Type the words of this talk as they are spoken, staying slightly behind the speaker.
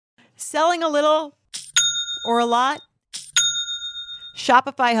Selling a little or a lot?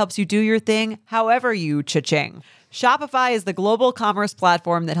 Shopify helps you do your thing however you cha-ching. Shopify is the global commerce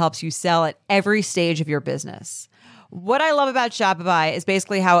platform that helps you sell at every stage of your business. What I love about Shopify is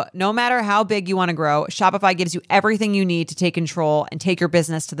basically how no matter how big you want to grow, Shopify gives you everything you need to take control and take your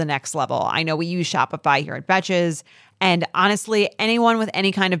business to the next level. I know we use Shopify here at Betches, and honestly, anyone with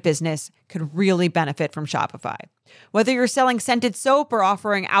any kind of business could really benefit from Shopify. Whether you're selling scented soap or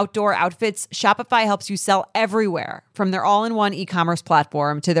offering outdoor outfits, Shopify helps you sell everywhere, from their all-in-one e-commerce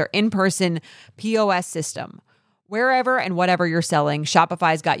platform to their in-person POS system. Wherever and whatever you're selling,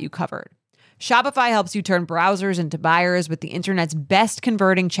 Shopify's got you covered. Shopify helps you turn browsers into buyers with the internet's best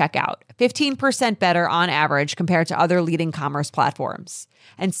converting checkout, 15% better on average compared to other leading commerce platforms.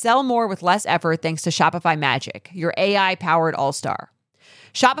 And sell more with less effort thanks to Shopify Magic, your AI-powered all-star.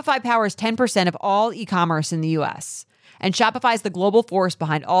 Shopify powers 10% of all e-commerce in the U.S., and Shopify is the global force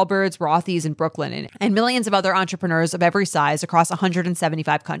behind Allbirds, Rothy's, and Brooklinen, and millions of other entrepreneurs of every size across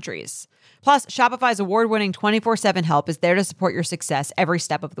 175 countries. Plus, Shopify's award-winning 24/7 help is there to support your success every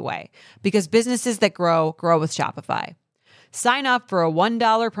step of the way, because businesses that grow, grow with Shopify. Sign up for a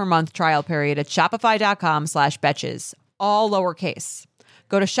 $1 per month trial period at shopify.com/betches, all lowercase.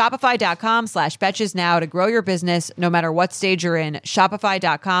 Go to shopify.com/betches now to grow your business no matter what stage you're in.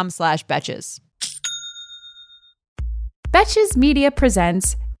 Shopify.com/betches. Betches Media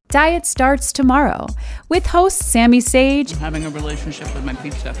presents Diet Starts Tomorrow with hosts Sammy Sage I'm having a relationship with my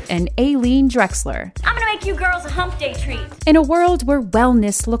pizza. and Aileen Drexler. I'm gonna make you girls a hump day treat. In a world where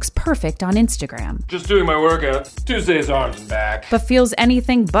wellness looks perfect on Instagram, Just doing my workout. Tuesday's arms and back. but feels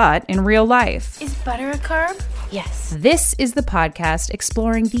anything but in real life. Is butter a carb? Yes. This is the podcast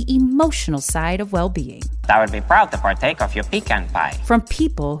exploring the emotional side of well-being I would be proud to partake of your pecan pie. from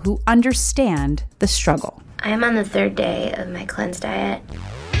people who understand the struggle. I am on the third day of my cleanse diet.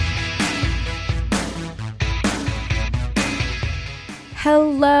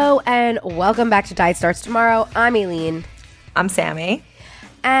 Hello and welcome back to Diet Starts Tomorrow. I'm Aileen. I'm Sammy.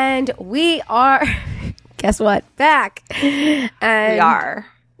 And we are, guess what, back. And We are.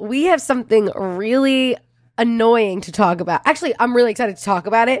 We have something really annoying to talk about. Actually, I'm really excited to talk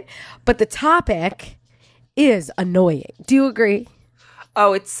about it, but the topic is annoying. Do you agree?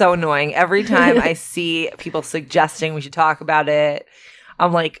 Oh, it's so annoying. Every time I see people suggesting we should talk about it,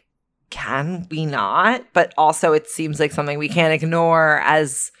 I'm like, can we not? But also it seems like something we can't ignore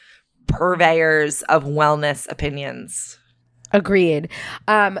as purveyors of wellness opinions. Agreed.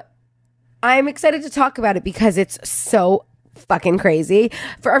 I'm excited to talk about it because it's so fucking crazy.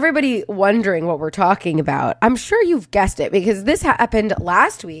 For everybody wondering what we're talking about, I'm sure you've guessed it because this happened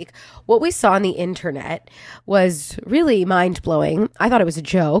last week. What we saw on the internet was really mind-blowing. I thought it was a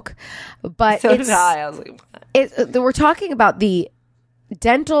joke, but So did I. I was like, what? we're talking about the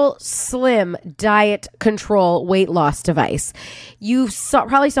Dental Slim diet control weight loss device. You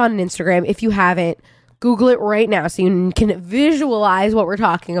probably saw it on Instagram. If you haven't, Google it right now so you can visualize what we're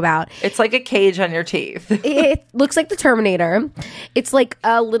talking about. It's like a cage on your teeth. It looks like the Terminator. It's like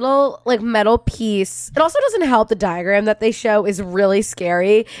a little like metal piece. It also doesn't help. The diagram that they show is really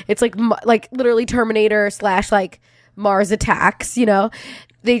scary. It's like literally Terminator / like Mars Attacks. You know,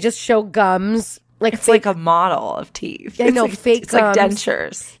 they just show gums. Like It's like a model of teeth. I know, it's like, fake It's like gums.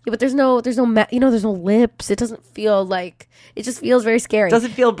 dentures. Yeah, but there's no there's no lips. It doesn't feel like, it just feels very scary.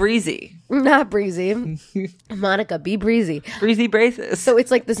 Doesn't feel breezy. Not breezy. Monica, be breezy. Breezy braces. So it's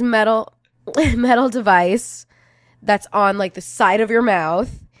like this metal device that's on like the side of your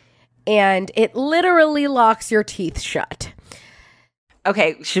mouth, and it literally locks your teeth shut.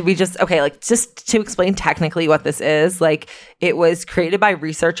 Okay, just to explain technically what this is, like it was created by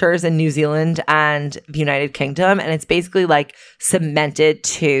researchers in New Zealand and the United Kingdom, and it's basically like cemented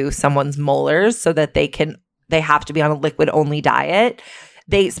to someone's molars so that they have to be on a liquid only diet.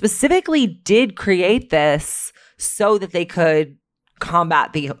 They specifically did create this so that they could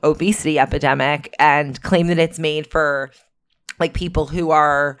combat the obesity epidemic and claim that it's made for like people who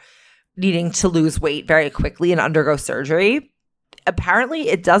are needing to lose weight very quickly and undergo surgery. Apparently,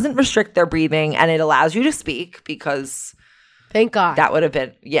 it doesn't restrict their breathing and it allows you to speak because Thank God. that would have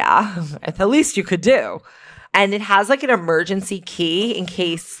been, at the least you could do. And it has like an emergency key in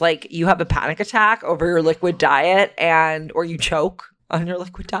case like you have a panic attack over your liquid diet or you choke on your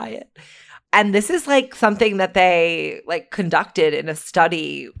liquid diet. And this is like something that they like conducted in a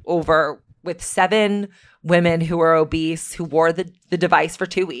study with 7 women who were obese who wore the device for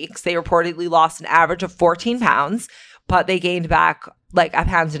 2 weeks. They reportedly lost an average of 14 pounds. But they gained back like 1.5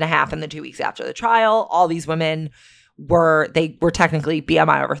 pounds in the 2 weeks after the trial. All these women were technically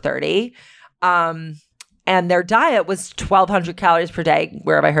BMI over 30. And and their diet was 1,200 calories per day.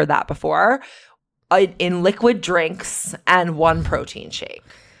 Where have I heard that before? In liquid drinks and 1 protein shake.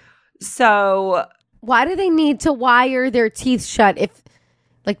 So why do they need to wire their teeth shut if,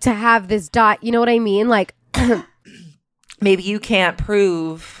 like, to have this diet? You know what I mean? Like, maybe you can't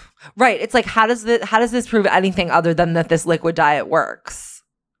prove. Right. It's like, how does this prove anything other than that this liquid diet works?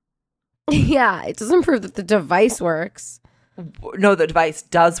 Yeah, it doesn't prove that the device works. No, the device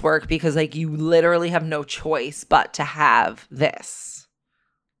does work because, like, you literally have no choice but to have this.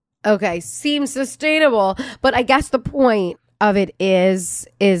 Okay, seems sustainable. But I guess the point of it is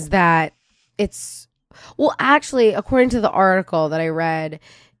that it's, well, actually, according to the article that I read,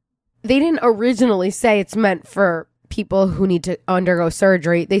 they didn't originally say it's meant for people who need to undergo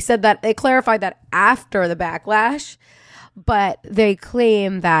surgery. They said that, they clarified that after the backlash, but they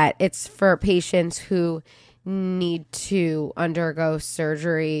claim that it's for patients who need to undergo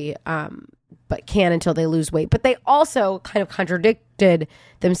surgery, but can't until they lose weight. But they also kind of contradicted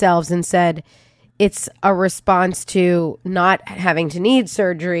themselves and said it's a response to not having to need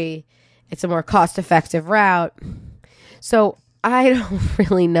surgery. It's a more cost-effective route. So I don't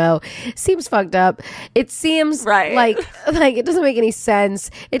really know. Seems fucked up. It seems like it doesn't make any sense.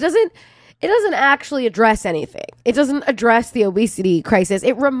 It doesn't actually address anything. It doesn't address the obesity crisis.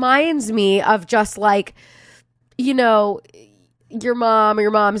 It reminds me of just like, you know, your mom or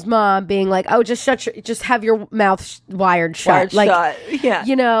your mom's mom being like, "Oh, just have your mouth wired shut." Yeah.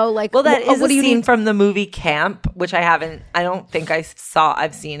 You know, like, well, that is what a do you scene need? from the movie Camp, which I don't think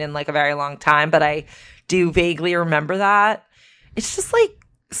I've seen in like a very long time, but I do vaguely remember that. It's just like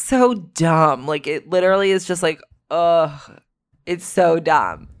so dumb. Like, it literally is just like, ugh, it's so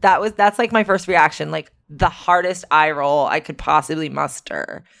dumb. That's like my first reaction, like the hardest eye roll I could possibly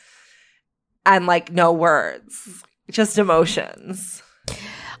muster. And like no words, just emotions.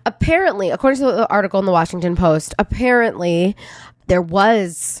 Apparently, according to the article in the Washington Post, apparently there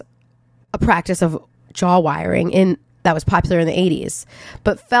was a practice of jaw wiring that was popular in the 80s,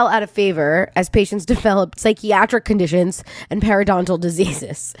 but fell out of favor as patients developed psychiatric conditions and periodontal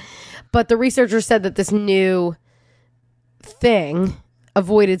diseases. But the researchers said that this new thing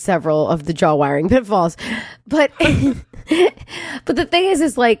avoided several of the jaw wiring pitfalls. But but the thing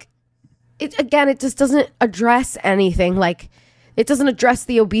is like, it just doesn't address anything. Like, it doesn't address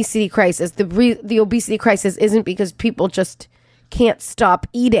the obesity crisis. The obesity crisis isn't because people just can't stop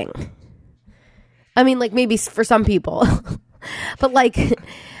eating. I mean, like, maybe for some people, but like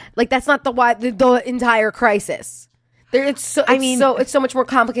that's not the entire crisis. It's so much more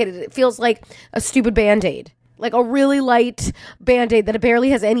complicated. It feels like a stupid Band-Aid, like a really light Band-Aid that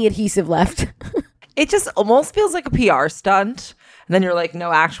barely has any adhesive left. It just almost feels like a PR stunt. And then you're like,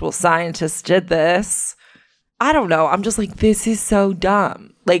 no actual scientist did this. I don't know. I'm just like, this is so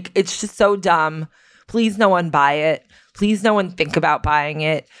dumb. Like, it's just so dumb. Please no one buy it. Please no one think about buying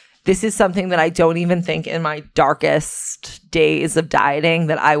it. This is something that I don't even think in my darkest days of dieting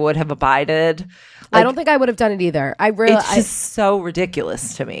that I would have abided. Like, I don't think I would have done it either. It's just so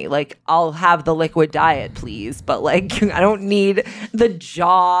ridiculous to me. Like, I'll have the liquid diet, please. But like, I don't need the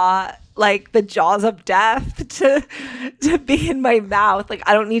jaws of death to be in my mouth. Like,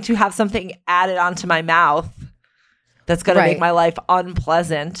 I don't need to have something added onto my mouth that's going to make my life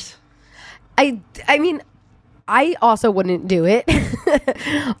unpleasant. I mean, I also wouldn't do it.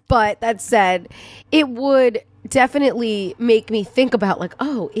 But that said, it would definitely make me think about like,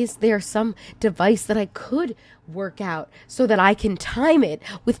 oh, is there some device that I could work out so that I can time it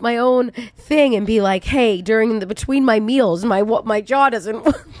with my own thing and be like, hey, between my meals, my jaw doesn't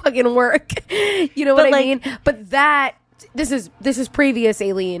fucking work. You know what I mean? But this is previous,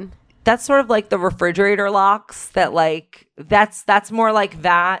 Aileen. That's sort of like the refrigerator locks that like, that's more like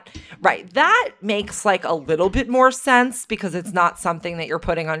that. Right. That makes like a little bit more sense because it's not something that you're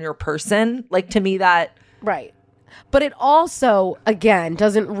putting on your person. Like, to me, that. Right. But it also, again,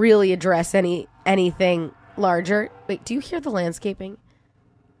 doesn't really address anything larger. Wait, do you hear the landscaping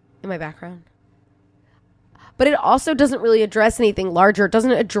in my background? But it also doesn't really address anything larger. It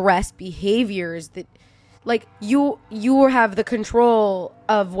doesn't address behaviors that, like, you have the control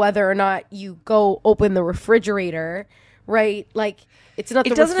of whether or not you go open the refrigerator, right? Like, it's not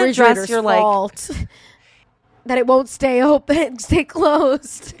the refrigerator's fault that it won't stay open, stay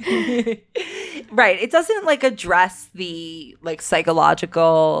closed. Right. It doesn't like address the like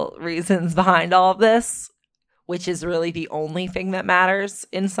psychological reasons behind all of this, which is really the only thing that matters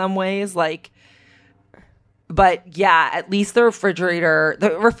in some ways. Like, but yeah, at least the refrigerator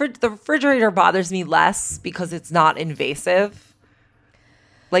bothers me less because it's not invasive.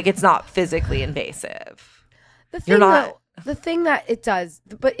 Like, it's not physically invasive. The thing, though, The thing that it does,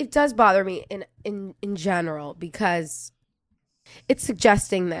 but it does bother me in general, because it's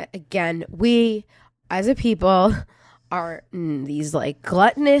suggesting that, again, we as a people are these like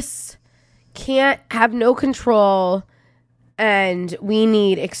gluttonous, can't have no control, and we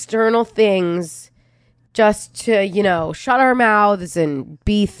need external things just to, you know, shut our mouths and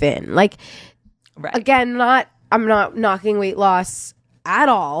be thin. Like, Right. again, I'm not knocking weight loss at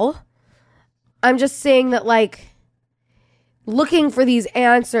all. I'm just saying that, like, looking for these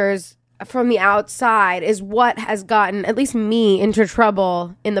answers from the outside is what has gotten at least me into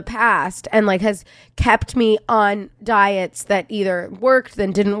trouble in the past, and like has kept me on diets that either worked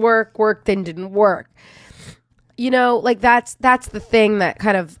then didn't work, worked then didn't work. You know, like that's the thing that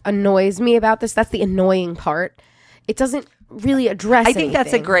kind of annoys me about this. That's the annoying part. It doesn't really address I think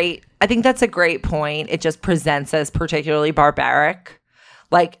that's a anything. great point. It just presents as particularly barbaric.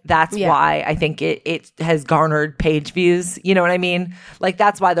 Like, that's why I think it has garnered page views. You know what I mean? Like,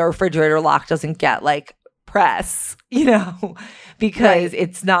 that's why the refrigerator lock doesn't get, like, press, you know? Because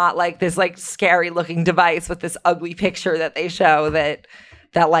it's not, like, this, like, scary-looking device with this ugly picture that they show that,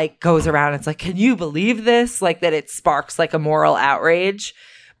 like, goes around. It's like, can you believe this? Like, that it sparks, like, a moral outrage.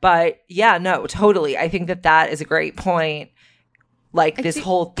 But, yeah, no, totally. I think that is a great point. Like, this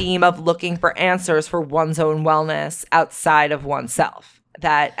whole theme of looking for answers for one's own wellness outside of oneself.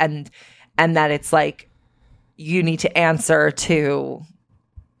 That and that it's like you need to answer to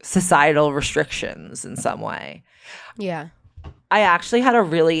societal restrictions in some way. Yeah. I actually had a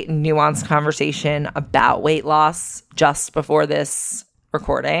really nuanced conversation about weight loss just before this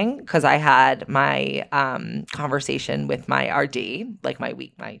recording, because I had my conversation with my RD, like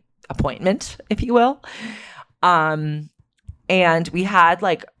my appointment, if you will. And we had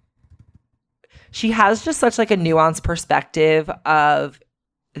like, she has just such like a nuanced perspective of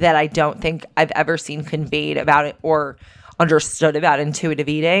that I don't think I've ever seen conveyed about it or understood about intuitive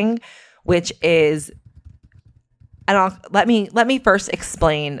eating, which is, and let me first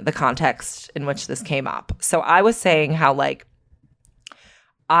explain the context in which this came up. So I was saying how like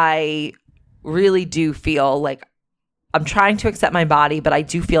I really do feel like I'm trying to accept my body, but I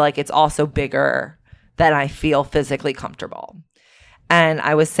do feel like it's also bigger than I feel physically comfortable. And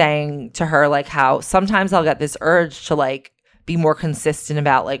I was saying to her like how sometimes I'll get this urge to like be more consistent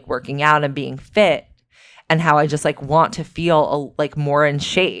about like working out and being fit, and how I just like want to feel like more in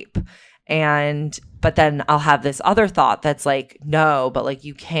shape. But then I'll have this other thought that's like, no, but like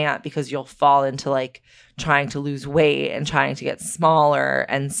you can't, because you'll fall into like trying to lose weight and trying to get smaller.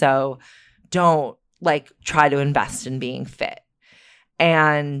 And so don't like try to invest in being fit.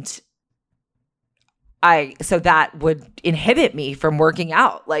 And so that would inhibit me from working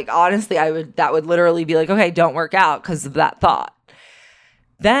out. Like, honestly, that would literally be like, okay, don't work out because of that thought.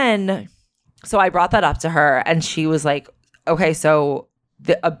 Then, so I brought that up to her, and she was like, okay, so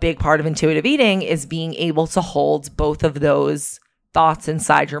a big part of intuitive eating is being able to hold both of those thoughts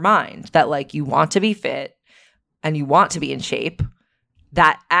inside your mind, that like you want to be fit and you want to be in shape,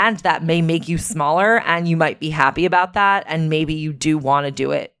 that may make you smaller, and you might be happy about that, and maybe you do want to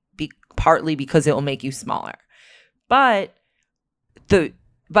do it partly because it will make you smaller. But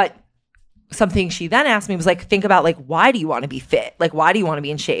something she then asked me was like, think about like, why do you want to be fit? Like, why do you want to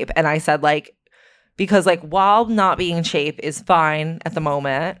be in shape? And I said like, because like while not being in shape is fine at the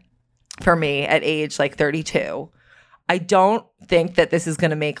moment for me at age like 32, I don't think that this is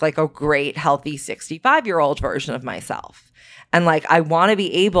going to make like a great healthy 65-year-old version of myself. And like, I want to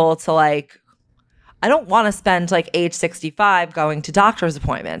be able to like, I don't want to spend like age 65 going to doctor's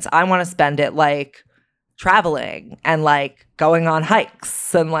appointments. I want to spend it like traveling and like going on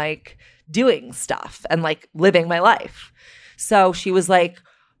hikes and like doing stuff and like living my life. So she was like,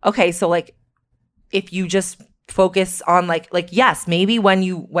 okay, so like if you just focus on like yes, maybe when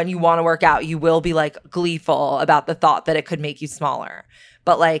you want to work out, you will be like gleeful about the thought that it could make you smaller.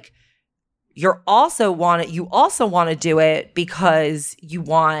 But like you also want to do it because you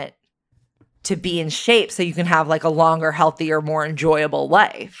want to be in shape so you can have like a longer, healthier, more enjoyable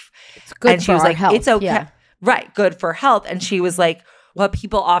life. It's good and she for was our like, health. it's okay. Yeah. Right. Good for health. And she was like, what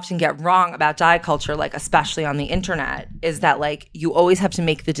people often get wrong about diet culture, like especially on the internet, is that like you always have to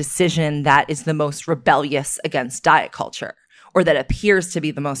make the decision that is the most rebellious against diet culture, or that appears to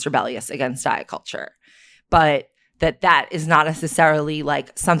be the most rebellious against diet culture. But that is not necessarily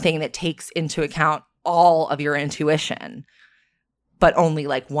like something that takes into account all of your intuition, but only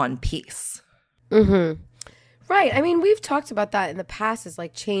like one piece. Mm-hmm. Right. I mean, we've talked about that in the past, is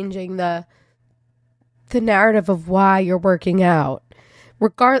like changing the narrative of why you're working out.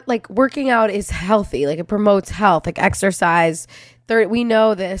 Like working out is healthy. Like it promotes health, like exercise. We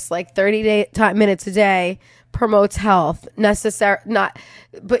know this, like 30 minutes a day promotes health,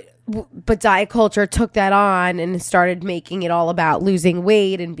 but diet culture took that on and started making it all about losing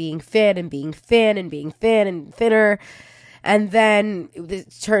weight and being fit and being thin and being thin and thinner. And then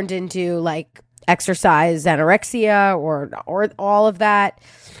it turned into like exercise anorexia or all of that.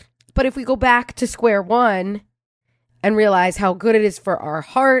 But if we go back to square one and realize how good it is for our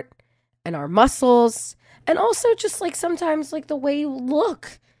heart and our muscles, and also just like sometimes like the way you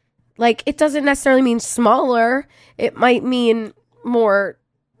look, like it doesn't necessarily mean smaller. It might mean more,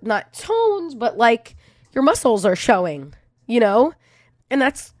 not tones, but like your muscles are showing, you know? And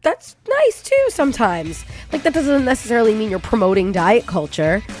that's nice too sometimes. Like that doesn't necessarily mean you're promoting diet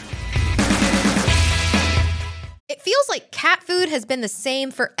culture. It feels like cat food has been the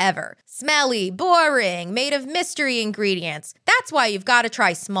same forever. Smelly, boring, made of mystery ingredients. That's why you've got to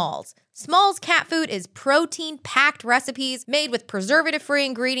try Smalls. Smalls cat food is protein-packed recipes made with preservative-free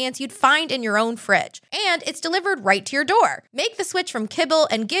ingredients you'd find in your own fridge. And it's delivered right to your door. Make the switch from kibble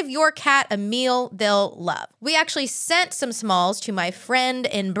and give your cat a meal they'll love. We actually sent some Smalls to my friend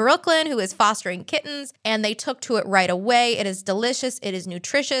in Brooklyn who is fostering kittens, and they took to it right away. It is delicious. It is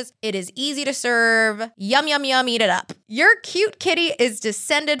nutritious. It is easy to serve. Yum, yum, yum, eat it up. Your cute kitty is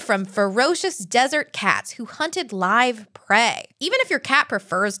descended from ferocious desert cats who hunted live prey. Even if your cat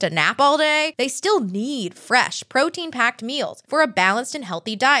prefers to nap all day, they still need fresh, protein-packed meals for a balanced and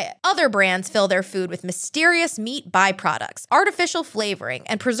healthy diet. Other brands fill their food with mysterious meat byproducts, artificial flavoring,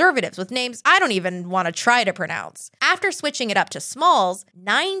 and preservatives with names I don't even want to try to pronounce. After switching it up to Smalls,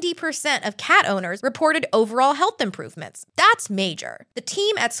 90% of cat owners reported overall health improvements. That's major. The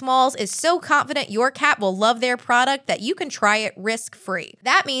team at Smalls is so confident your cat will love their product that you can try it risk-free.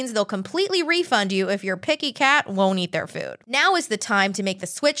 That means they'll completely refund you if your picky cat won't eat their food. Now is the time to make the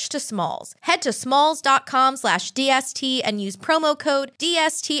switch to Smalls. Head to smalls.com/DST and use promo code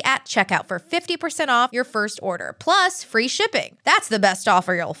DST at checkout for 50% off your first order, plus free shipping. That's the best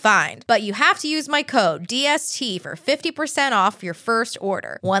offer you'll find. But you have to use my code DST for 50% off your first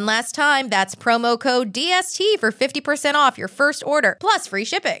order. One last time, that's promo code DST for 50% off your first order, plus free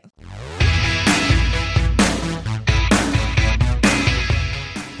shipping.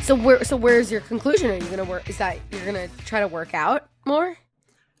 So where's your conclusion? Are you gonna work? Is that you're gonna try to work out more?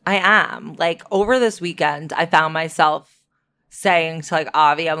 I am. Like over this weekend, I found myself saying to like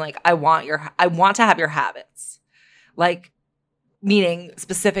Avi, I'm like, I want to have your habits. Like, meaning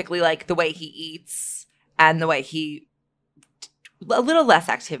specifically like the way he eats and the way a little less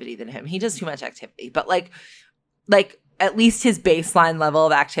activity than him. He does too much activity, but like at least his baseline level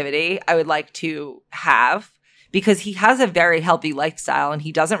of activity I would like to have, because he has a very healthy lifestyle and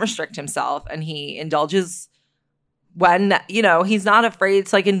he doesn't restrict himself and he indulges when, you know, he's not afraid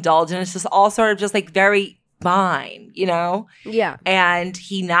to like indulge, and it's just all sort of just like very fine, you know? Yeah. And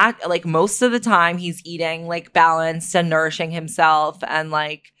he not like most of the time he's eating like balanced and nourishing himself, and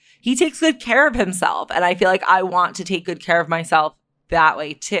like he takes good care of himself. And I feel like I want to take good care of myself that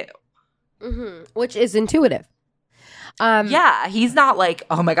way too. Mm-hmm. Which is intuitive. Yeah, he's not like,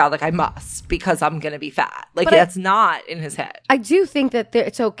 oh my God, like I must because I'm going to be fat. Like that's not in his head. I do think that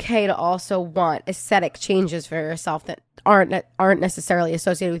it's okay to also want aesthetic changes for yourself that aren't necessarily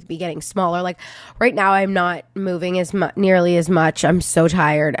associated with getting smaller. Like right now, I'm not moving nearly as much. I'm so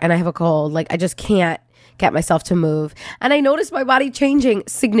tired and I have a cold. Like I just can't get myself to move. And I noticed my body changing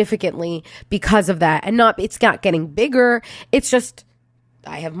significantly because of that. And it's not getting bigger. It's just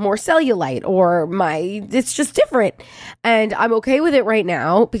I have more cellulite or it's just different. And I'm okay with it right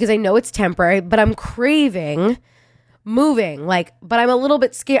now because I know it's temporary, but I'm craving moving. Like, but I'm a little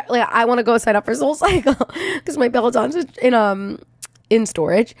bit scared. Like, I want to go sign up for SoulCycle because my Peloton's in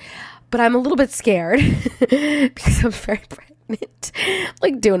storage. But I'm a little bit scared because I'm very pregnant,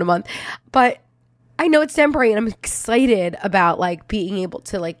 like doing a month. But I know it's temporary and I'm excited about like being able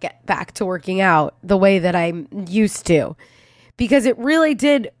to like get back to working out the way that I'm used to. Because it really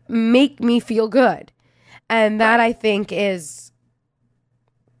did make me feel good. And that I think is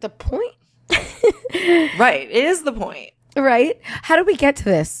the point. Right. It is the point. Right? How did we get to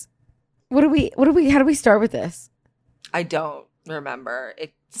this? How do we start with this? I don't remember.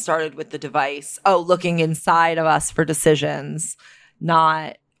 It started with the device. Oh, looking inside of us for decisions,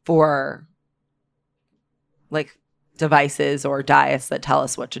 not for like devices or diets that tell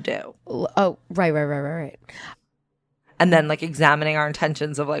us what to do. Oh, right. And then like examining our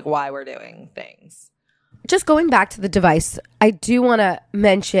intentions of like why we're doing things. Just going back to the device, I do want to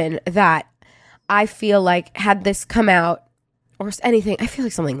mention that I feel like had this come out or anything, I feel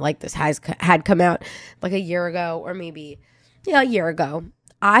like something like this had come out like a year ago or maybe a year ago.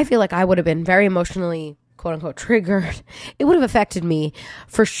 I feel like I would have been very emotionally quote unquote triggered, it would have affected me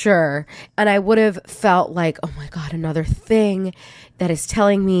for sure. And I would have felt like, oh my God, another thing that is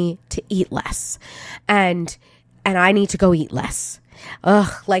telling me to eat less. And I need to go eat less.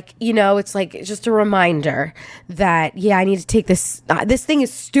 Like, you know, it's like just a reminder that, yeah, I need to take this. This thing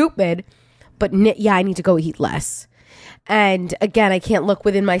is stupid, but yeah, I need to go eat less. And again, I can't look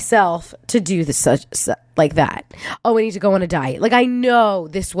within myself to do this like that. Oh, I need to go on a diet. Like, I know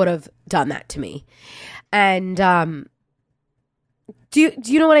this would have done that to me. And do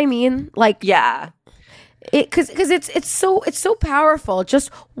you know what I mean? Like, yeah. Because it's so powerful. Just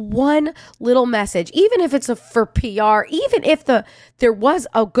one little message, even if it's for PR, even if there was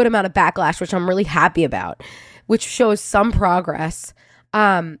a good amount of backlash, which I'm really happy about, which shows some progress.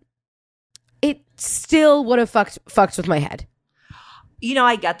 It still would have fucked with my head. You know,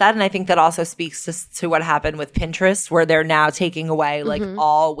 I get that, and I think that also speaks to what happened with Pinterest, where they're now taking away like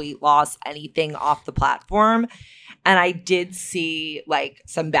all weight loss, anything off the platform. And I did see like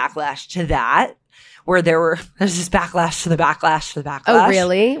some backlash to that. Where there's just backlash to the backlash to the backlash. Oh,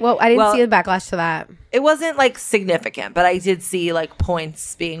 really? Well, I didn't see the backlash to that. It wasn't like significant, but I did see like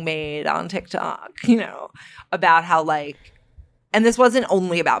points being made on TikTok, you know, about how like, and this wasn't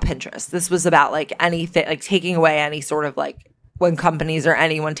only about Pinterest. This was about like anything, like taking away any sort of like when companies or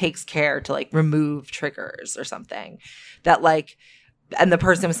anyone takes care to like remove triggers or something that like, and the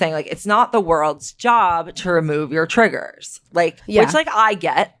person was saying like, it's not the world's job to remove your triggers. Like, which like I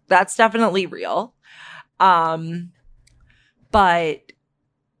get, that's definitely real. But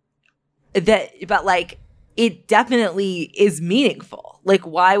like it definitely is meaningful. Like,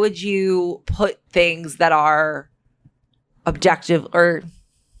 why would you put things that are objective, or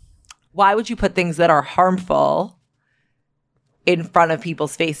why would you put things that are harmful in front of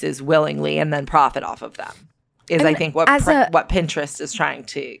people's faces willingly and then profit off of them? Is I think what Pinterest is trying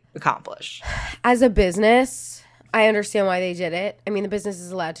to accomplish. As a business, I understand why they did it. I mean, the business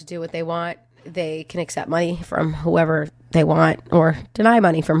is allowed to do what they want. They can accept money from whoever they want or deny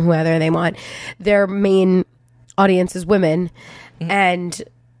money from whoever they want. Their main audience is women. And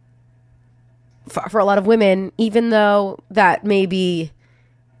for a lot of women, even though that may be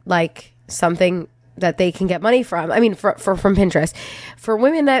like something that they can get money from, I mean, from Pinterest, for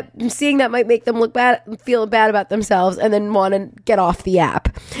women, that seeing that might make them look bad, feel bad about themselves, and then want to get off the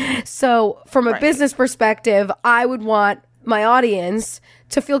app. So from a business perspective, I would want my audience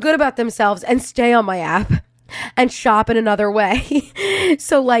to feel good about themselves and stay on my app and shop in another way.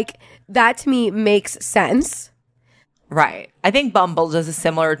 So like that to me makes sense. Right. I think Bumble does a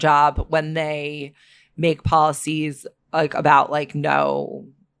similar job when they make policies like about like no,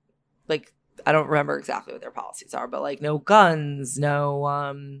 like I don't remember exactly what their policies are, but like no guns,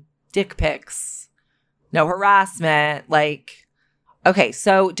 no dick pics, no harassment, like. Okay,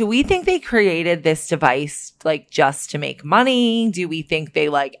 so do we think they created this device like just to make money? Do we think they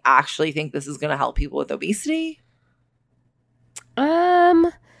like actually think this is going to help people with obesity? I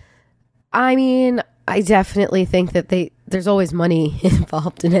mean, I definitely think that there's always money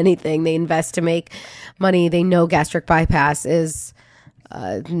involved in anything. They invest to make money. They know gastric bypass is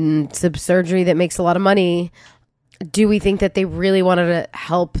some surgery that makes a lot of money. Do we think that they really wanted to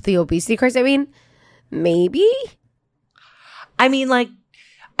help the obesity crisis? I mean, maybe. I mean, like,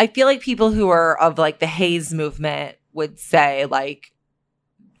 I feel like people who are of like the Haze movement would say like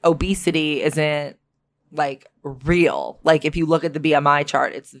obesity isn't like real. Like if you look at the BMI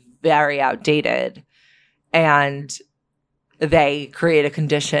chart, it's very outdated, and they create a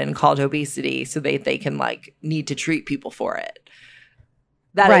condition called obesity so they can like need to treat people for it.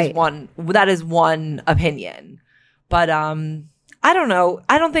 That is one opinion. But I don't know.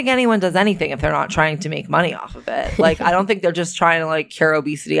 I don't think anyone does anything if they're not trying to make money off of it. Like, I don't think they're just trying to like cure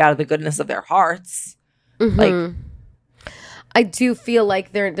obesity out of the goodness of their hearts. Like, I do feel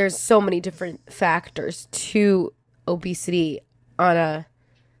like there's so many different factors to obesity on a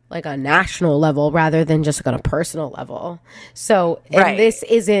national level rather than just on a personal level. So, and this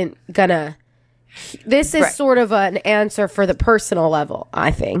isn't gonna. This is sort of an answer for the personal level, I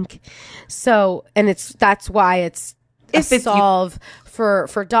think. So, and that's why it's solve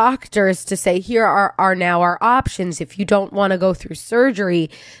for doctors to say, here are now our options. If you don't want to go through surgery,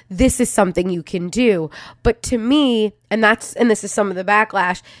 this is something you can do. But to me, and this is some of the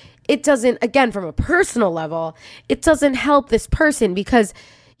backlash, it doesn't, again, from a personal level, it doesn't help this person because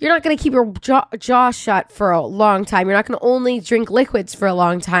you're not going to keep your jaw shut for a long time. You're not going to only drink liquids for a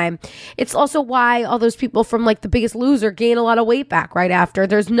long time. It's also why all those people from like The Biggest Loser gain a lot of weight back right after.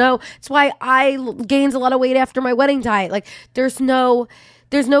 It's why I gained a lot of weight after my wedding diet. Like there's no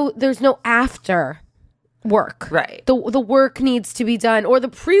after work. Right. The work needs to be done, or the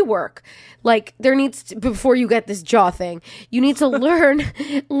pre-work. Like there needs to, before you get this jaw thing, you need to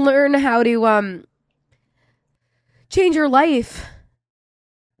learn how to change your life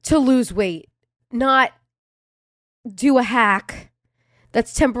to lose weight, not do a hack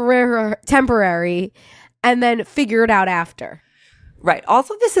that's temporary and then figure it out after. Right.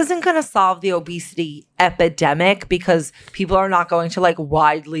 Also, this isn't going to solve the obesity epidemic because people are not going to like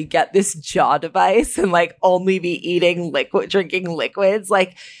widely get this jaw device and like only be drinking liquids.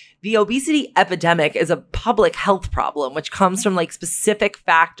 Like the obesity epidemic is a public health problem, which comes from like specific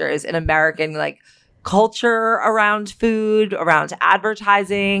factors in American like culture around food, around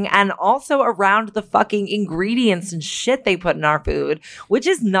advertising, and also around the fucking ingredients and shit they put in our food, which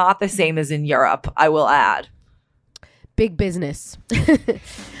is not the same as in Europe, I will add. Big business.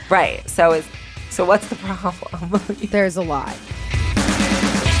 Right. So what's the problem? There's a lot.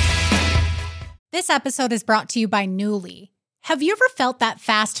 This episode is brought to you by Nuuly. Have you ever felt that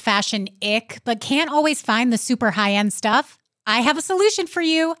fast fashion ick, but can't always find the super high-end stuff? I have a solution for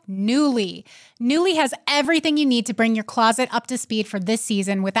you, Nuuly. Nuuly has everything you need to bring your closet up to speed for this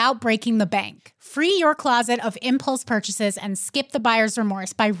season without breaking the bank. Free your closet of impulse purchases and skip the buyer's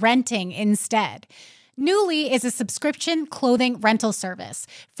remorse by renting instead. Nuuly is a subscription clothing rental service.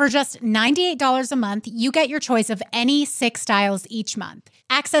 For just $98 a month, you get your choice of any 6 styles each month.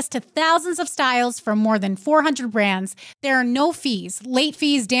 Access to thousands of styles from more than 400 brands. There are no fees, late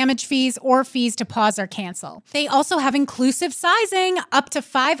fees, damage fees, or fees to pause or cancel. They also have inclusive sizing up to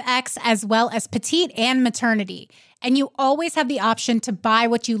 5X as well as petite and maternity. And you always have the option to buy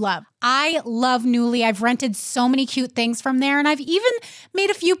what you love. I love Nuuly. I've rented so many cute things from there, and I've even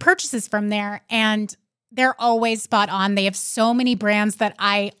made a few purchases from there, and they're always spot on. They have so many brands that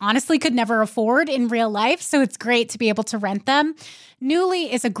I honestly could never afford in real life, so it's great to be able to rent them. Nuuly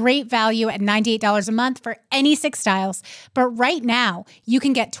is a great value at $98 a month for any 6 styles, but right now, you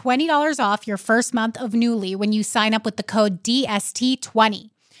can get $20 off your first month of Nuuly when you sign up with the code DST20.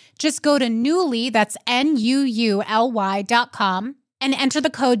 Just go to Nuuly, that's NUULY.com, and enter the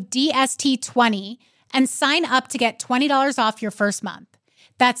code DST20 and sign up to get $20 off your first month.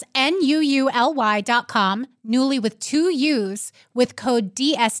 That's NUULY.com, Nuuly with 2 U's, with code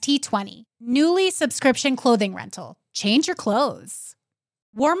DST20. Nuuly subscription clothing rental. Change your clothes.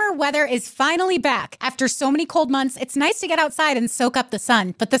 Warmer weather is finally back. After so many cold months, it's nice to get outside and soak up the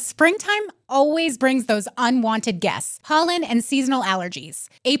sun, but the springtime always brings those unwanted guests, pollen and seasonal allergies.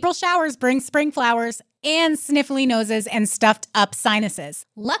 April showers bring spring flowers and sniffly noses and stuffed up sinuses.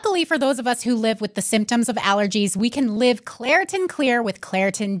 Luckily for those of us who live with the symptoms of allergies, we can live Claritin Clear with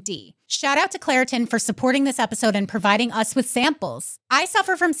Claritin D. Shout out to Claritin for supporting this episode and providing us with samples. I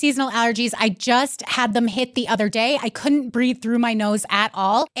suffer from seasonal allergies. I just had them hit the other day. I couldn't breathe through my nose at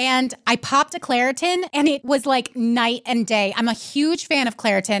all. And I popped a Claritin and it was like night and day. I'm a huge fan of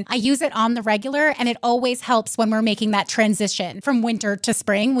Claritin. I use it on the regular and it always helps when we're making that transition from winter to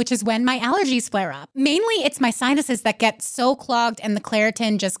spring, which is when my allergies flare up. Mainly it's my sinuses that get so clogged and the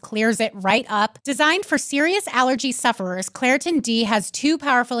Claritin just clears it right up. Designed for serious allergy sufferers, Claritin D has 2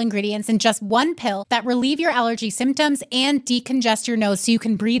 powerful ingredients in just 1 pill that relieve your allergy symptoms and decongest your nose so you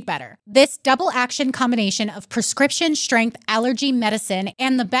can breathe better. This double action combination of prescription strength allergy medicine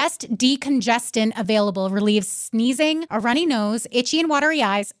and the best decongestant available relieves sneezing, a runny nose, itchy and watery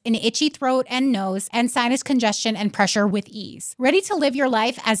eyes, an itchy throat and nose, and sinus congestion and pressure with ease. Ready to live your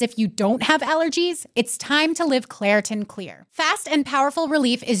life as if you don't have allergies? It's time to live Claritin Clear. Fast and powerful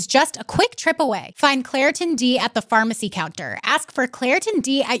relief is just a quick trip away. Find Claritin D at the pharmacy counter. Ask for Claritin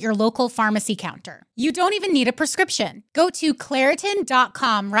D at your local pharmacy counter. You don't even need a prescription. Go to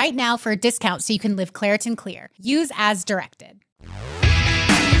Claritin.com right now for a discount so you can live Claritin Clear. Use as directed.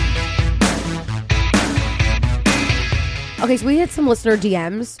 Okay, so we had some listener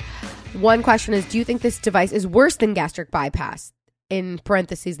DMs. One question is, do you think this device is worse than gastric bypass? In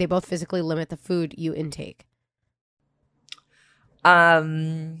parentheses, they both physically limit the food you intake.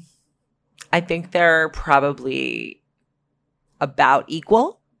 I think they're probably about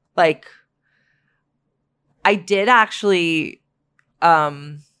equal. Like, I did actually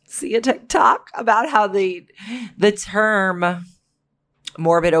see a TikTok about how the term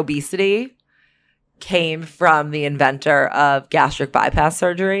morbid obesity came from the inventor of gastric bypass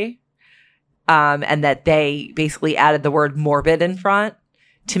surgery, and that they basically added the word morbid in front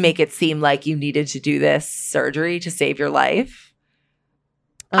to make it seem like you needed to do this surgery to save your life.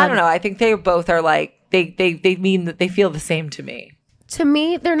 I don't know. I think they both are like, they mean that they feel the same to me. To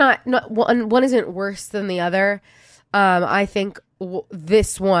me, they're not one isn't worse than the other. I think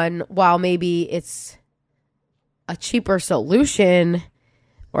this one, while maybe it's a cheaper solution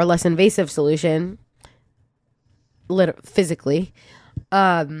or less invasive solution, physically.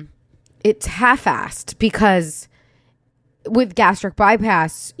 It's half-assed because with gastric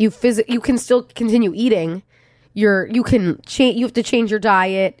bypass, you can still continue eating. You have to change your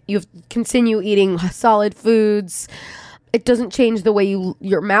diet. You have to continue eating solid foods. It doesn't change the way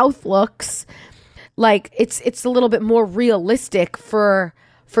your mouth looks. Like it's a little bit more realistic for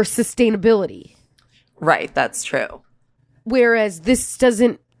sustainability. Right, that's true. Whereas this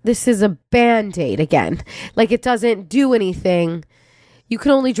is a Band-Aid again. Like it doesn't do anything. You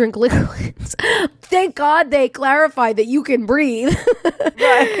can only drink liquids. Thank God they clarified that you can breathe.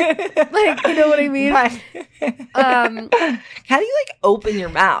 Like, you know what I mean? Right. How do you like open your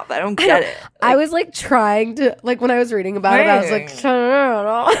mouth? I don't get it. I was like trying to, like when I was reading about it, I was like,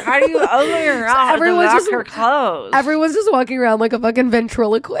 how do you open your mouth? Everyone's just walking around like a fucking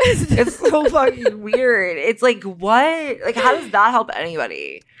ventriloquist. It's so fucking weird. It's like, what? Like, how does that help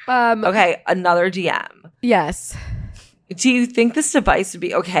anybody? Okay, another DM. Yes. Do you think this device would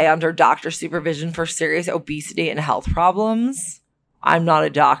be okay under doctor supervision for serious obesity and health problems? I'm not a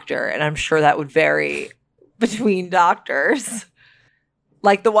doctor, and I'm sure that would vary between doctors,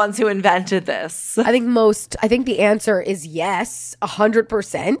 like the ones who invented this. I think the answer is yes,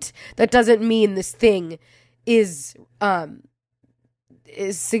 100%. That doesn't mean this thing is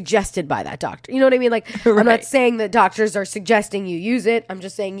suggested by that doctor. You know what I mean? Like, right. I'm not saying that doctors are suggesting you use it. I'm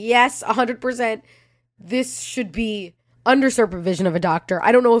just saying, yes, 100%. This should be under supervision of a doctor.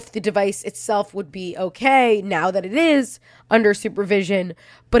 I don't know if the device itself would be okay now that it is under supervision,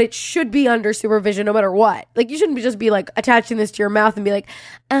 but it should be under supervision no matter what. Like, you shouldn't just be like attaching this to your mouth and be like,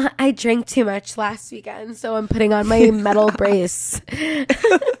 I drank too much last weekend, so I'm putting on my metal brace.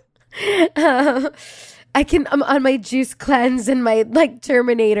 I'm on my juice cleanse and my like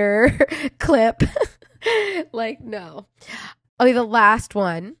Terminator clip. Like, no. Okay, the last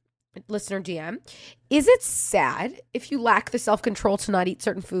one, listener DM. Is it sad if you lack the self-control to not eat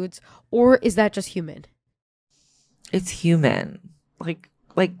certain foods, or is that just human? It's human.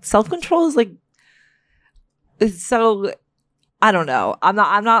 Like self-control is like, it's so, I don't know. I'm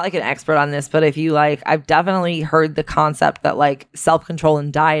not like an expert on this, but if you like, I've definitely heard the concept that like self-control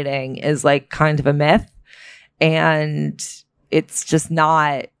in dieting is like kind of a myth, and it's just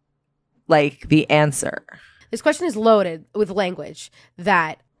not like the answer. This question is loaded with language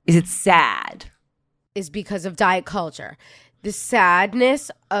that is it sad? Is because of diet culture. The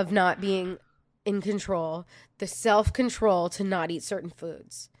sadness of not being in control, the self-control to not eat certain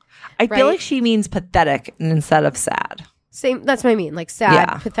foods. I feel like she means pathetic instead of sad. Same, that's what I mean, like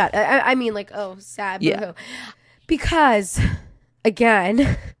sad, pathetic. I mean like, oh, sad, boo-hoo. Because,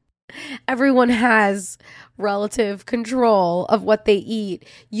 again, everyone has relative control of what they eat.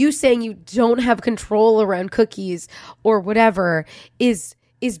 You saying you don't have control around cookies or whatever is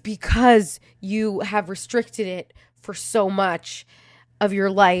because you have restricted it for so much of your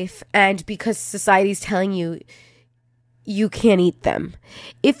life, and because society's telling you you can't eat them.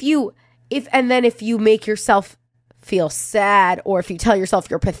 If you make yourself feel sad, or if you tell yourself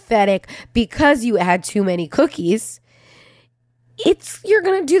you're pathetic because you had too many cookies, you're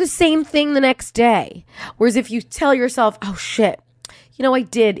going to do the same thing the next day. Whereas if you tell yourself, oh shit, I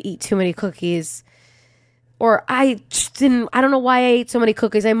did eat too many cookies, or I don't know why I ate so many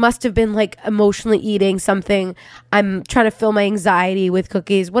cookies. I must have been like emotionally eating something. I'm trying to fill my anxiety with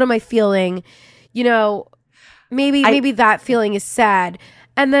cookies. What am I feeling? Maybe that feeling is sad.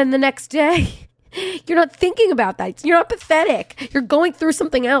 And then the next day, you're not thinking about that. You're not pathetic. You're going through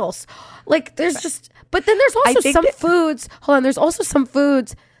something else. Like but then there's also some foods. Hold on. There's also some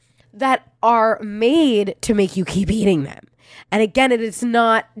foods that are made to make you keep eating them. And again,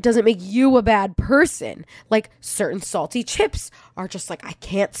 doesn't make you a bad person. Like certain salty chips are just like, I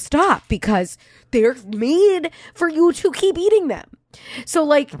can't stop because they're made for you to keep eating them. So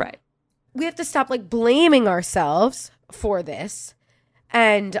like, right. We have to stop like blaming ourselves for this.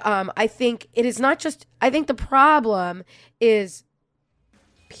 And I think it is not just, I think the problem is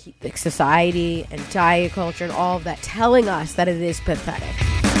like society and diet culture and all of that telling us that it is pathetic.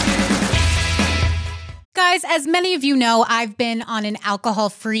 Guys, as many of you know, I've been on an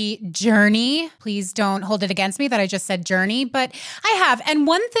alcohol-free journey. Please don't hold it against me that I just said journey, but I have. And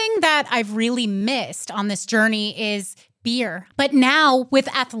one thing that I've really missed on this journey is beer. But now with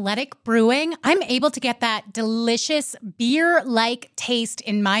Athletic Brewing, I'm able to get that delicious beer-like taste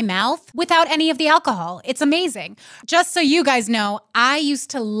in my mouth without any of the alcohol. It's amazing. Just so you guys know, I used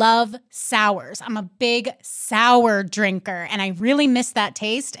to love sours. I'm a big sour drinker and I really miss that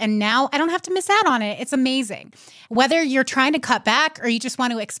taste. And now I don't have to miss out on it. It's amazing. Whether you're trying to cut back or you just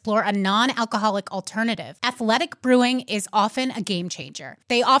want to explore a non-alcoholic alternative, Athletic Brewing is often a game changer.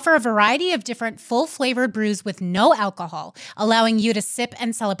 They offer a variety of different full-flavored brews with no alcohol, allowing you to sip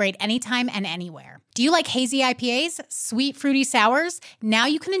and celebrate anytime and anywhere. Do you like hazy IPAs, sweet fruity sours? Now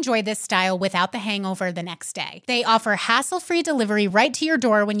you can enjoy this style without the hangover the next day. They offer hassle-free delivery right to your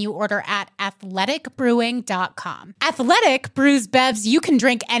door when you order at athleticbrewing.com. Athletic brews bevs you can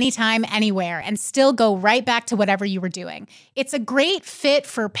drink anytime, anywhere, and still go right back to whatever you were doing. It's a great fit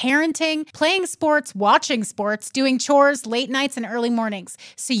for parenting, playing sports, watching sports, doing chores, late nights, and early mornings,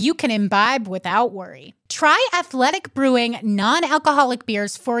 so you can imbibe without worry. Try Athletic Brewing non-alcoholic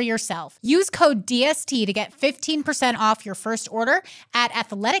beers for yourself. Use code DST to get 15% off your first order at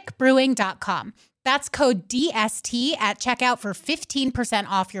athleticbrewing.com. That's code DST at checkout for 15%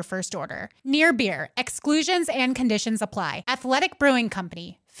 off your first order. Near Beer. Exclusions and conditions apply. Athletic Brewing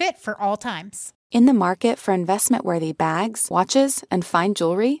Company. Fit for all times. In the market for investment-worthy bags, watches, and fine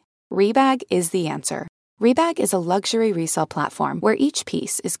jewelry, Rebag is the answer. Rebag is a luxury resale platform where each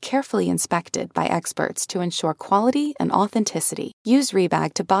piece is carefully inspected by experts to ensure quality and authenticity. Use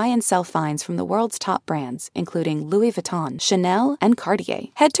Rebag to buy and sell finds from the world's top brands, including Louis Vuitton, Chanel, and Cartier.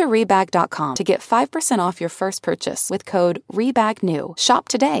 Head to Rebag.com to get 5% off your first purchase with code REBAGNEW. Shop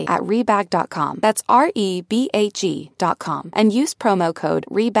today at Rebag.com. That's REBAG.com. And use promo code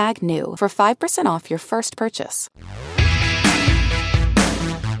REBAGNEW for 5% off your first purchase.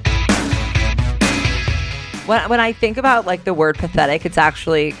 When I think about like the word pathetic, it's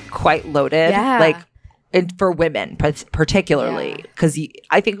actually quite loaded. Yeah. Like for women particularly, because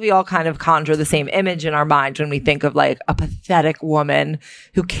I think we all kind of conjure the same image in our mind when we think of like a pathetic woman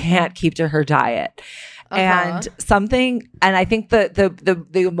who can't keep to her diet. And I think the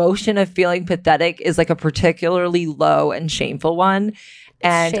emotion of feeling pathetic is like a particularly low and shameful one.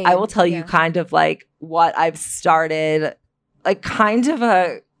 And I will tell you kind of like what I've started, like kind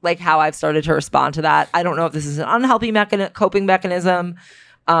of like how I've started to respond to that. I don't know if this is an unhealthy coping mechanism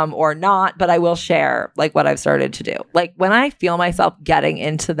or not, but I will share like what I've started to do. Like when I feel myself getting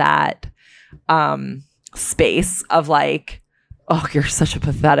into that space of like, oh, you're such a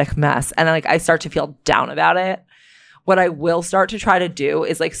pathetic mess. And like I start to feel down about it. What I will start to try to do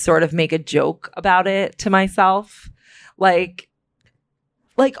is like sort of make a joke about it to myself. Like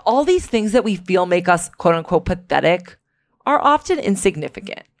all these things that we feel make us quote unquote pathetic are often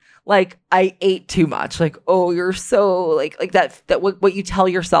insignificant. Like I ate too much. Like, oh, you're so like that what you tell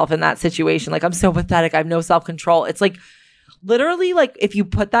yourself in that situation. Like I'm so pathetic. I have no self-control. It's like literally like if you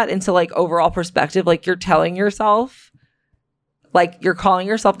put that into like overall perspective, like you're telling yourself, like you're calling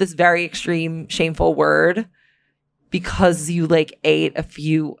yourself this very extreme, shameful word because you like ate a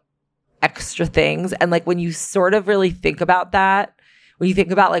few extra things. And like when you sort of really think about that, when you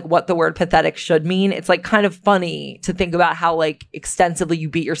think about like what the word pathetic should mean, it's like kind of funny to think about how like extensively you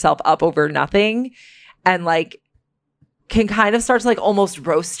beat yourself up over nothing and like can kind of start to like almost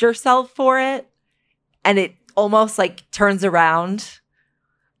roast yourself for it. And it almost like turns around.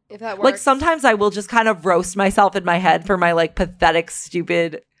 If that works. Like sometimes I will just kind of roast myself in my head for my like pathetic,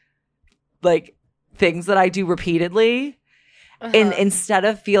 stupid like things that I do repeatedly. And instead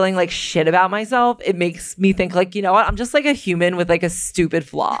of feeling like shit about myself, it makes me think like, you know what? I'm just like a human with like a stupid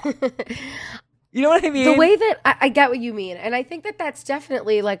flaw. You know what I mean? The way that I get what you mean. And I think that that's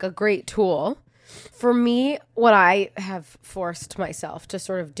definitely like a great tool. For me, what I have forced myself to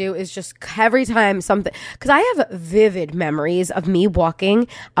sort of do is just every time something, because I have vivid memories of me walking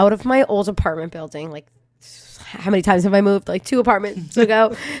out of my old apartment building. Like how many times have I moved? Like 2 apartments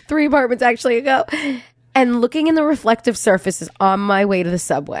ago, 3 apartments actually ago. And looking in the reflective surfaces on my way to the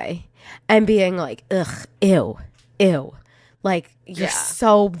subway and being like, ugh, ew. Like, you're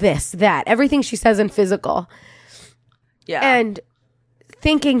so this, that. Everything she says in physical. Yeah. And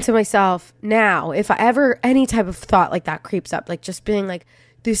thinking to myself now, if I ever, any type of thought like that creeps up, like just being like,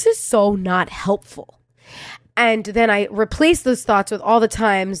 this is so not helpful. And then I replace those thoughts with all the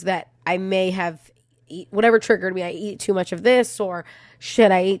times that I may have whatever triggered me. I eat too much of this, or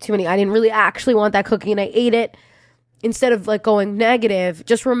shit, I ate too many. I didn't really actually want that cookie and I ate it. Instead of like going negative,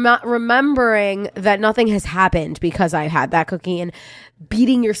 just remembering that nothing has happened because I had that cookie and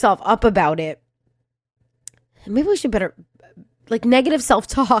beating yourself up about it. Maybe we should better, like negative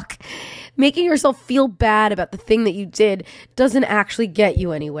self-talk, making yourself feel bad about the thing that you did doesn't actually get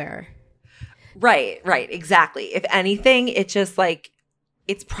you anywhere. Right, exactly. If anything, it's just like,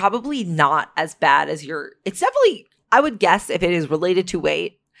 it's probably not as bad as it's definitely, I would guess if it is related to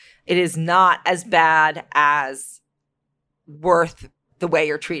weight, it is not as bad as worth the way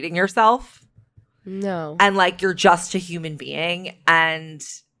you're treating yourself. No. And like, you're just a human being and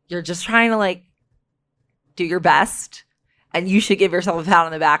you're just trying to like do your best, and you should give yourself a pat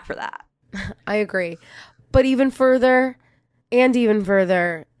on the back for that. I agree. But even further,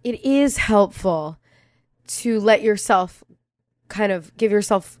 it is helpful to let yourself kind of give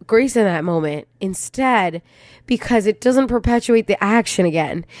yourself grace in that moment instead, because it doesn't perpetuate the action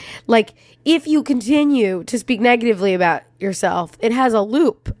again. Like, if you continue to speak negatively about yourself, it has a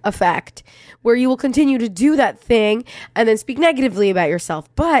loop effect where you will continue to do that thing and then speak negatively about yourself.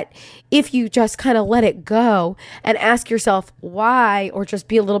 But if you just kind of let it go and ask yourself why, or just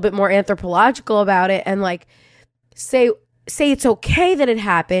be a little bit more anthropological about it and like say it's okay that it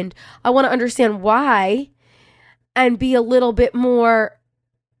happened. I want to understand why, and be a little bit more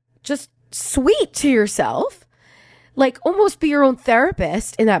just sweet to yourself, like almost be your own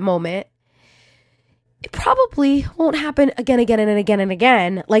therapist in that moment. It probably won't happen again and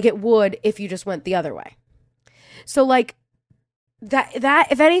again like it would if you just went the other way. So like that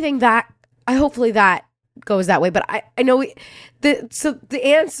if anything, that hopefully that goes that way. But I know the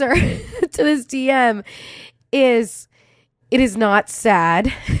answer to this DM is, it is not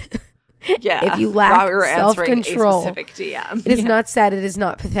sad. Yeah. If you lack self-control. A specific DM. It is not sad. It is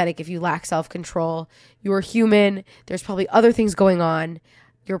not pathetic if you lack self-control. You're human. There's probably other things going on.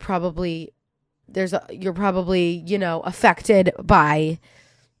 You're probably, you know, affected by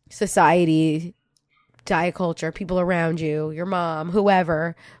society, diet culture, people around you, your mom,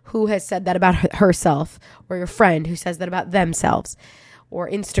 whoever, who has said that about herself, or your friend who says that about themselves, or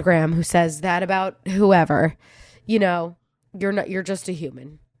Instagram who says that about whoever. You know, you're just a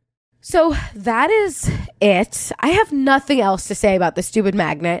human. So that is it. I have nothing else to say about the stupid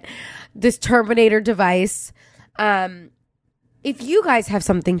magnet, this Terminator device. If you guys have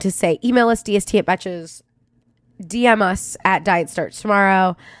something to say, email us DST@Betches, DM us at Diet Starts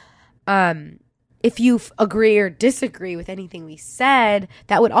Tomorrow. If you agree or disagree with anything we said,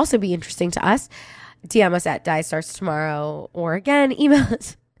 that would also be interesting to us. DM us at Diet Starts Tomorrow, or again, email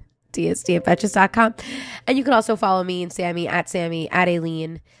us DST@Betches.com. And you can also follow me and Sammy at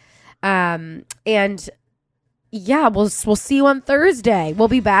Aileen. And yeah, we'll see you on Thursday. We'll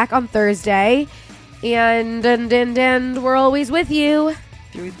be back on Thursday, and we're always with you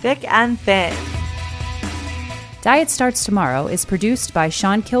through thick and thin. Diet Starts Tomorrow is produced by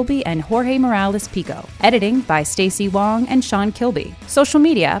Sean Kilby and Jorge Morales Pico. Editing by Stacey Wong and Sean Kilby. Social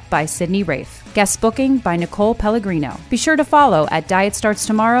media by Sydney Rafe. Guest booking by Nicole Pellegrino. Be sure to follow at Diet Starts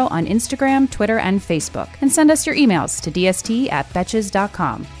Tomorrow on Instagram, Twitter, and Facebook. And send us your emails to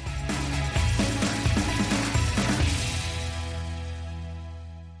dst@betches.com.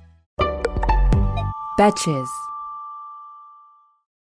 Betches.